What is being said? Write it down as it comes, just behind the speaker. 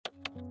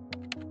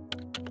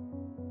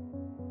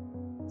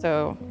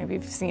So maybe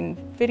you've seen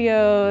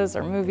videos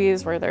or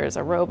movies where there's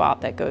a robot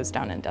that goes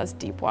down and does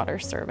deep water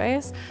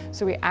surveys.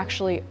 So we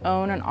actually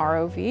own an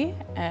ROV,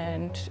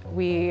 and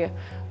we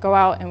go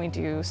out and we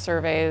do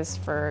surveys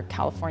for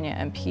California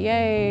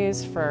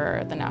MPAs,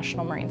 for the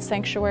National Marine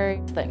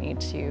Sanctuary that need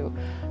to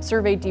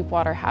survey deep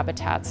water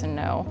habitats and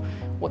know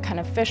what kind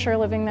of fish are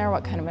living there,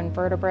 what kind of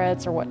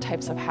invertebrates, or what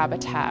types of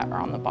habitat are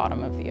on the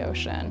bottom of the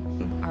ocean.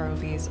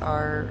 ROVs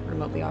are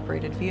remotely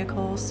operated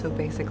vehicles, so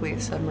basically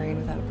a submarine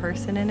without a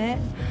person in it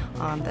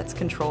that's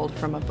controlled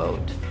from a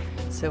boat.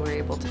 So we're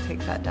able to take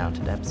that down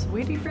to depths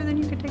way deeper than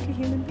you could take a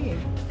human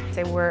being.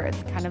 So we're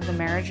kind of the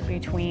marriage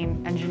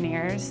between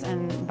engineers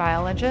and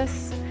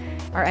biologists.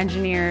 Our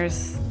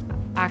engineers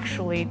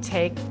actually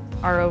take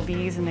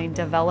ROVs and they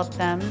develop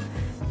them,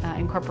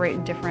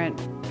 incorporate different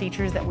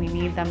features that we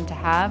need them to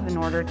have in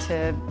order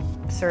to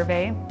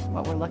survey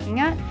what we're looking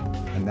at.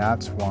 And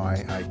that's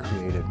why I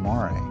created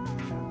MARE,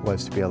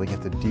 was to be able to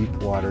get the deep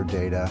water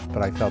data,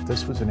 but I felt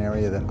this was an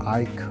area that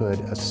I could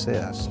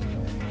assist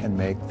and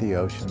make the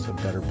oceans a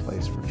better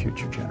place for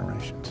future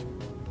generations.